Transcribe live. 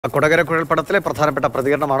Kodakara കുഴൽപ്പണത്തിലെ പ്രധാനപ്പെട്ട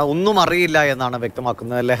പ്രതികരണമാണ് ഒന്നും അറിയില്ല എന്നാണ്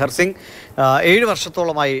വ്യക്തമാക്കുന്നത് ലെഹർ സിംഗ് 7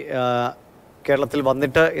 വർഷത്തോളമായി കേരളത്തിൽ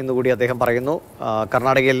വന്നിട്ട് എന്നുകൂടി അദ്ദേഹം പറയുന്നു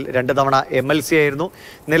കർണാടകയിൽ 2 തവണ MLC ആയിരുന്നു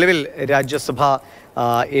നിലവിൽ രാജ്യസഭ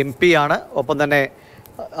MP ആണ് ഒപ്പം തന്നെ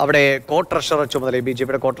അവിടെ കോ ട്രഷറർ ചുമതലയും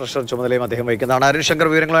ബിജെപിയുടെ കോ ട്രഷറർ ചുമതലയും അദ്ദേഹം വഹിക്കുന്നതാണ് അരുൺ ശങ്കർ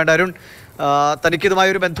വിവരങ്ങളുണ്ട് അരുൺ തനിക്ക്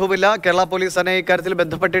ഇതുമായി ഒരു ബന്ധവുമില്ല കേരള പോലീസ് തന്നെ ഇക്കാര്യത്തിൽ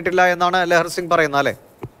ബന്ധപ്പെട്ടിട്ടില്ല എന്നാണ് ലെഹർ സിംഗ് പറയുന്നത് അല്ലേ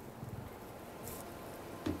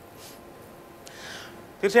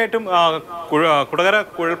തീർച്ചയായിട്ടും കൊടകര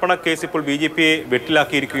കുഴൽപ്പണ കേസ് ഇപ്പോൾ ബിജെപിയെ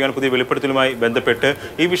വെട്ടിലാക്കിയിരിക്കുകയാണ് പുതിയ വെളിപ്പെടുത്തലുമായി ബന്ധപ്പെട്ട്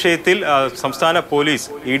ഈ വിഷയത്തിൽ സംസ്ഥാന പോലീസ്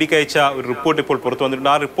ഇഡിക്ക് അയച്ച ഒരു റിപ്പോർട്ട് ഇപ്പോൾ പുറത്തു വന്നിട്ടുണ്ട്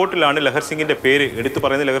ആ റിപ്പോർട്ടിലാണ് ലെഹർ സിംഗിന്റെ പേര് എടുത്തു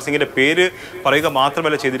പറയുന്നത് ലെഹർ സിംഗിന്റെ പേര് പറയുക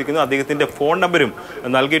മാത്രമല്ല ചെയ്തിരിക്കുന്നത് അദ്ദേഹത്തിന്റെ ഫോൺ നമ്പരും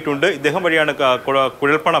നൽകിയിട്ടുണ്ട് ഇദ്ദേഹം വഴിയാണ്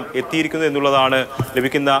കുഴൽപ്പണം എത്തിയിരിക്കുന്നത് എന്നുള്ളതാണ്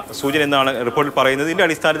ലഭിക്കുന്ന സൂചന എന്നാണ് റിപ്പോർട്ടിൽ പറയുന്നത് ഇതിന്റെ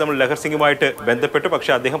അടിസ്ഥാനത്തിൽ നമ്മൾ ലെഹർ സിംഗുമായിട്ട് ബന്ധപ്പെട്ടു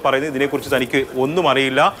പക്ഷേ അദ്ദേഹം പറയുന്നത് ഇതിനെക്കുറിച്ച് തനിക്ക് ഒന്നും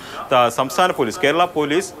അറിയില്ല സംസ്ഥാന പോലീസ് കേരള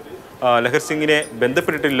പോലീസ് ലെഹർ സിംഗിനെ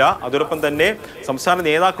ബന്ധപ്പെട്ടിട്ടില്ല അതോടൊപ്പം തന്നെ സംസ്ഥാന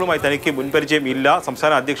നേതാക്കളുമായി തനിക്ക് മുൻപരിചയം ഇല്ല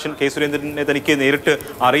സംസ്ഥാന അധ്യക്ഷൻ കെ സുരേന്ദ്രനെ തനിക്ക് നേരിട്ട്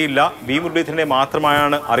അറിയില്ല വി മുരളീധരനെ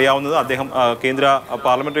മാത്രമാണ് അറിയാവുന്നത് അദ്ദേഹം കേന്ദ്ര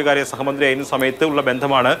പാർലമെന്ററി കാര്യ സഹമന്ത്രിയായിരുന്ന സമയത്ത് ഉള്ള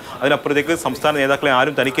ബന്ധമാണ് അതിനപ്പുറത്തേക്ക് സംസ്ഥാന നേതാക്കളെ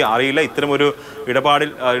ആരും തനിക്ക് അറിയില്ല ഇത്തരമൊരു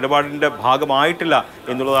ഇടപാടിൻ്റെ ഭാഗമായിട്ടില്ല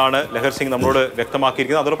എന്നുള്ളതാണ് ലെഹർ സിംഗ് നമ്മളോട്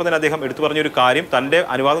വ്യക്തമാക്കിയിരിക്കുന്നത് അതോടൊപ്പം തന്നെ അദ്ദേഹം എടുത്തു പറഞ്ഞൊരു കാര്യം തൻ്റെ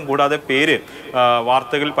അനുവാദം കൂടാതെ പേര്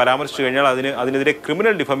വാർത്തകളിൽ പരാമർശിച്ചു കഴിഞ്ഞാൽ അതിനെതിരെ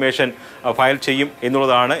ക്രിമിനൽ ഡിഫമേഷൻ ഫയൽ ചെയ്യും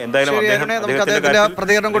എന്നുള്ളതാണ് എന്തായാലും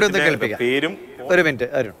പ്രതികരണം കൂടി ഒന്ന് കേൾപ്പിക്കാം ഒരു minute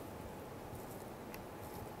Arun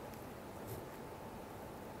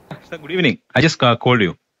Good evening. I just called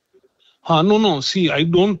you. No. See, I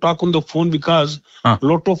don't talk on the phone because a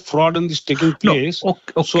lot of fraud is taking place. No.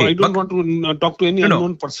 Okay. So I don't want to talk to any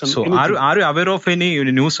unknown person. So are you aware of any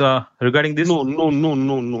news regarding this? No.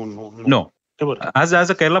 No. Never. Has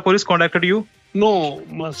the Kerala police contacted you? No.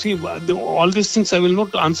 See, all these things I will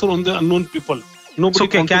not answer on the unknown people. Nobody. So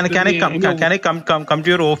can I come to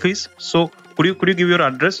your office? So could you give your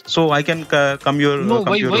address so I can come your? No.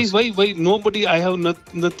 Why? Nobody. I have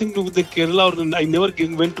nothing to do with the Kerala. Or I never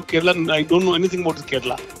went to Kerala. And I don't know anything about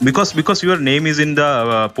Kerala. Because your name is in the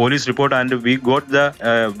police report and we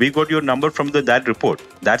got your number from that report.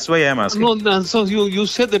 That's why I am asking. No. So you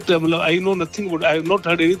said that I know nothing about. I have not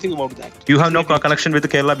heard anything about that. You have no connection with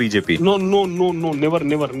the Kerala BJP. No. Never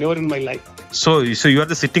in my life. So you are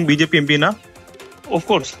the sitting BJP MP now? Of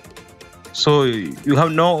course. So you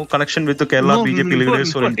have no connection with the Kerala BJP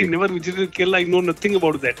leaders or anything? I never visited Kerala. I know nothing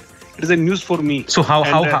about that. It is a news for me. So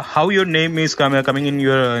how your name is coming in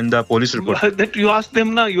the police report? That you ask them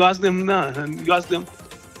now. You ask them.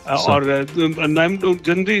 And I'm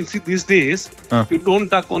generally see these days you don't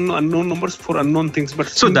talk on unknown numbers for unknown things. But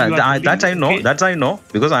so that I know. Okay? That I know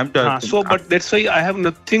because I'm. But that's why I have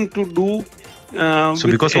nothing to do. So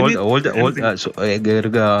because all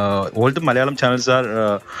the Malayalam channels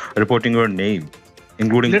are reporting your name,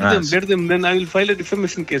 including let them. Then I will file a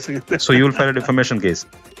defamation case against them. So you will file a defamation case?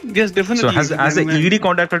 Yes, definitely. So has the ED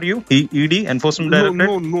contacted you? ED, Enforcement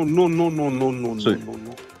Directorate? No. So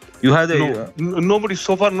you have the nobody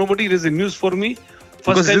so far. Nobody. It is a news for me.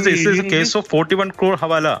 Because this is a case of 41 crore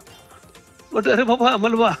hawala. But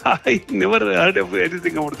I never heard of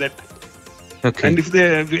anything about that. Okay. And if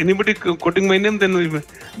anybody quoting my name, then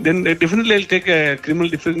definitely I'll take a criminal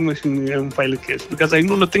defamation file a case because I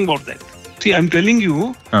know nothing about that. See, I'm telling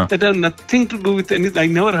you that I have nothing to do with anything. I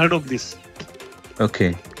never heard of this.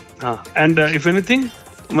 Okay. And if anything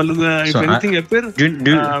appear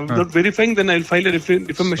without verifying, then I'll file a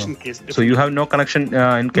defamation case. Definitely. So you have no connection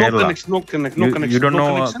in Kerala? No connection. You don't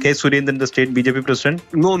know K. Surendran, the state BJP president?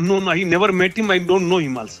 No. I never met him. I don't know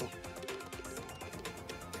him also.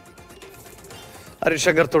 Arun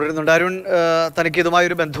Shankar തുടരുന്നുണ്ട് അരുൺ തനിക്ക് ഇതുമായി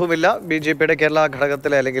ഒരു ബന്ധവുമില്ല ബിജെപിയുടെ കേരള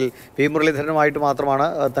ഘടകത്തിലെ അല്ലെങ്കിൽ V മുരളീധരനുമായിട്ട് മാത്രമാണ്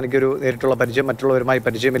തനിക്കൊരു നേരിട്ടുള്ള പരിചയം മറ്റുള്ളവരുമായി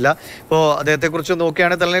പരിചയമില്ല ഇപ്പോൾ അദ്ദേഹത്തെക്കുറിച്ച്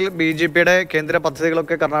നോക്കുകയാണെങ്കിൽ തന്നെ ബിജെപിയുടെ കേന്ദ്ര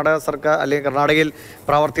പദ്ധതികളൊക്കെ കർണാടക സർക്കാർ അല്ലെങ്കിൽ കർണാടകയിൽ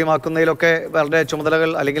പ്രാവർത്തികമാക്കുന്നതിലൊക്കെ വളരെ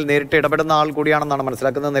ചുമതലകൾ അല്ലെങ്കിൽ നേരിട്ട് ഇടപെടുന്ന ആൾ കൂടിയാണെന്നാണ്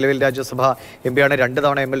മനസ്സിലാക്കുന്നത് നിലവിൽ രാജ്യസഭ MP ആണ് 2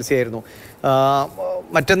 തവണ MLC ആയിരുന്നു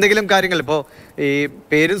മറ്റെന്തെങ്കിലും കാര്യങ്ങൾ ഇപ്പോൾ ഈ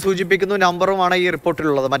പേരും സൂചിപ്പിക്കുന്നു നമ്പറുമാണ് ഈ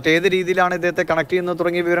റിപ്പോർട്ടിലുള്ളത് മറ്റേത് രീതിയിലാണ് ഇദ്ദേഹത്തെ കണക്ട് ചെയ്യുന്നത്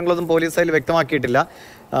തുടങ്ങിയ വിവരങ്ങളൊന്നും പോലീസ് അതിൽ വ്യക്തമാക്കിയിട്ടില്ല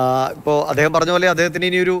ഇപ്പോൾ അദ്ദേഹം പറഞ്ഞ പോലെ അദ്ദേഹത്തിന്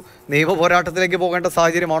ഇനിയൊരു നിയമ പോരാട്ടത്തിലേക്ക് പോകേണ്ട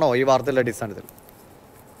സാഹചര്യമാണോ ഈ വാർത്തയുടെ അടിസ്ഥാനത്തിൽ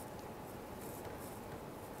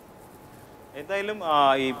എന്തായാലും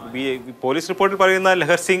ഈ പോലീസ് റിപ്പോർട്ടിൽ പറയുന്ന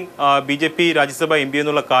ലെഹർ സിംഗ് BJP രാജ്യസഭ MP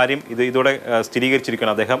എന്നുള്ള കാര്യം ഇതോടെ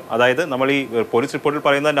സ്ഥിരീകരിച്ചിരിക്കണം അദ്ദേഹം അതായത് നമ്മൾ ഈ പോലീസ് റിപ്പോർട്ടിൽ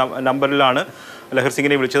പറയുന്ന നമ്പറിലാണ് ലഹർ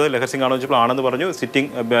സിംഗിനെ വിളിച്ചത്. ലഹർ സിംഗ് ആണെന്ന് ചോദിച്ചപ്പോൾ ആണെന്ന് പറഞ്ഞു. സിറ്റിംഗ്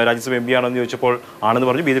രാജ്യസഭ എം പി ആണെന്ന് ചോദിച്ചപ്പോൾ ആണെന്ന്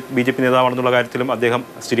പറഞ്ഞു. BJP നേതാവാണെന്നുള്ള കാര്യത്തിലും അദ്ദേഹം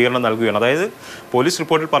സ്ഥിരീകരണം നൽകുകയാണ്. അതായത് പോലീസ്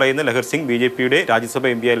റിപ്പോർട്ടിൽ പറയുന്ന ലഹർ സിംഗ് BJPയുടെ രാജ്യസഭ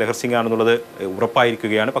എം പിയായ ലഹർ സിംഗ് ആണെന്നുള്ളത്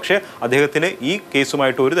ഉറപ്പായിരിക്കുകയാണ്. പക്ഷേ അദ്ദേഹത്തിന് ഈ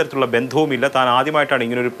കേസുമായിട്ട് ഒരു തരത്തിലുള്ള ബന്ധവുമില്ല. താൻ ആദ്യമായിട്ടാണ്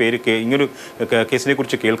ഇങ്ങനൊരു കേസിനെ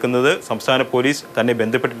കുറിച്ച് കേൾക്കുന്നത്. സംസ്ഥാന പോലീസ് തന്നെ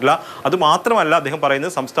ബന്ധപ്പെട്ടിട്ടില്ല. അതുമാത്രമല്ല അദ്ദേഹം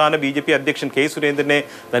പറയുന്നത് സംസ്ഥാന BJP അധ്യക്ഷൻ K. സുരേന്ദ്രനെ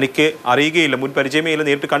തനിക്ക് അറിയുകയില്ല, മുൻ പരിചയമേ ഇല്ല,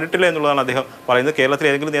 നേരിട്ട് കണ്ടിട്ടില്ല എന്നുള്ളതാണ് അദ്ദേഹം പറയുന്നത്. കേരളത്തിലെ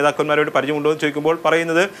ഏതെങ്കിലും നേതാക്കന്മാരോട് പരിചയമുണ്ടോ എന്ന് ചോദിക്കുമ്പോൾ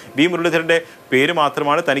പറയുന്നത് B. മുരളീധരന്റെ പേര്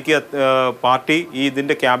മാത്രമാണ്. തനിക്ക് പാർട്ടി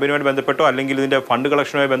ഇതിന്റെ ക്യാമ്പയിനുമായി ബന്ധപ്പെട്ടോ അല്ലെങ്കിൽ ഇതിന്റെ ഫണ്ട്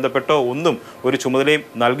കളക്ഷനുമായി ബന്ധപ്പെട്ടോ ഒന്നും ഒരു ചുമതലയും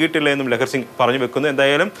നൽകിയിട്ടില്ല എന്നും ലഹർ സിംഗ് പറഞ്ഞു വെക്കുന്നു.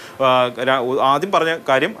 എന്തായാലും ആദ്യം പറഞ്ഞ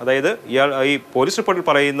കാര്യം, അതായത് ഈ പോലീസ് റിപ്പോർട്ടിൽ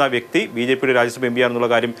പറയുന്ന വ്യക്തി BJPയുടെ രാജ്യസഭ എം പി ആണെന്നുള്ള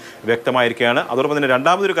കാര്യം വ്യക്തമായിരിക്കുകയാണ്. അതോടൊപ്പം തന്നെ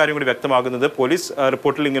രണ്ടാമതൊരു കാര്യം കൂടി വ്യക്തമാകുന്നത്, പോലീസ്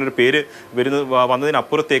റിപ്പോർട്ടിൽ ഇങ്ങനൊരു പേര്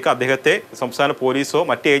വന്നതിനപ്പുറത്തേക്ക് അദ്ദേഹത്തെ സംസ്ഥാന പോലീസോ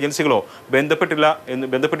മറ്റ് ഏജൻസികളോ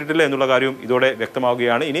ബന്ധപ്പെട്ടിട്ടില്ല എന്നുള്ള കാര്യവും ഇതോടെ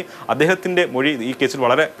വ്യക്തമാവുകയാണ്. ഇനി അദ്ദേഹത്തിന്റെ മൊഴി ഈ കേസിൽ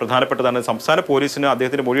വളരെ പ്രധാനപ്പെട്ടതാണ്. സംസ്ഥാന പോലീസിന്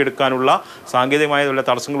അദ്ദേഹത്തിന്റെ മൊഴിയെടുക്കാനുള്ള സാങ്കേതികമായ വല്ല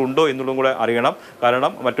തടസ്സങ്ങളുണ്ടോ എന്നുള്ളതും കൂടെ അറിയണം.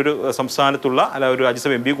 കാരണം മറ്റൊരു സംസ്ഥാനത്തുള്ള ഒരു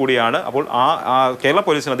രാജ്യസഭ എം പി കൂടിയാണ്. അപ്പോൾ കേരള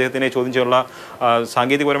പോലീസിന് അദ്ദേഹത്തിനെ ചോദ്യം ചെയ്യാനുള്ള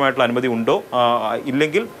സാങ്കേതികപരമായിട്ടുള്ള അനുമതി ഉണ്ടോ,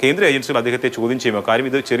 ഇല്ലെങ്കിൽ കേന്ദ്ര ഏജൻസികൾ അദ്ദേഹത്തെ ചോദ്യം ചെയ്യുമോ? കാര്യം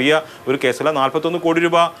ഇത് ചെറിയ ഒരു കേസല്ല. 41 കോടി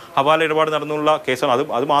രൂപ ഹവാല ഇടപാട് നടന്നുള്ള കേസാണ്.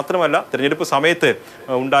 അത് മാത്രമല്ല തെരഞ്ഞെടുപ്പ് സമയത്ത്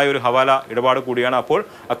ഉണ്ടായ ഒരു ഹവാല ഇടപാട് കൂടിയാണ്. അപ്പോൾ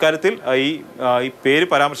അക്കാര്യത്തിൽ ഈ പേര്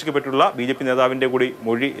പരാമർശിക്കപ്പെട്ടുള്ള BJP നേതാവിൻ്റെ കൂടി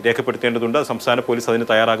മൊഴി രേഖപ്പെടുത്തേണ്ടതുണ്ട്. സംസ്ഥാന പോലീസ് അതിന്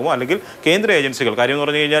തയ്യാറാകുമോ, അല്ലെങ്കിൽ കേന്ദ്ര ഏജൻസികൾ? കാര്യം എന്ന്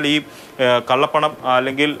പറഞ്ഞു കഴിഞ്ഞാൽ ഈ കള്ളപ്പണം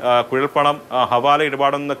അല്ലെങ്കിൽ കുഴൽപ്പണം, ഹവാല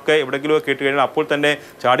ഇടപാടെന്നൊക്കെ എവിടെയെങ്കിലും കേട്ട് കഴിഞ്ഞാൽ അപ്പോൾ തന്നെ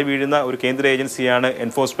ചാടി വീഴുന്ന ഒരു കേന്ദ്ര ഏജൻസിയാണ്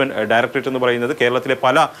എൻഫോഴ്സ്മെന്റ് ഡയറക്ടറേറ്റ് എന്ന് പറയുന്നത്. കേരളത്തിലെ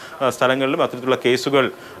പല സ്ഥലങ്ങളിലും അത്തരത്തിലുള്ള കേസുകൾ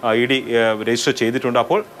ED രജിസ്റ്റർ ചെയ്തിട്ടുണ്ട്.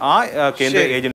 അപ്പോൾ ആ കേന്ദ്ര ഏജൻസി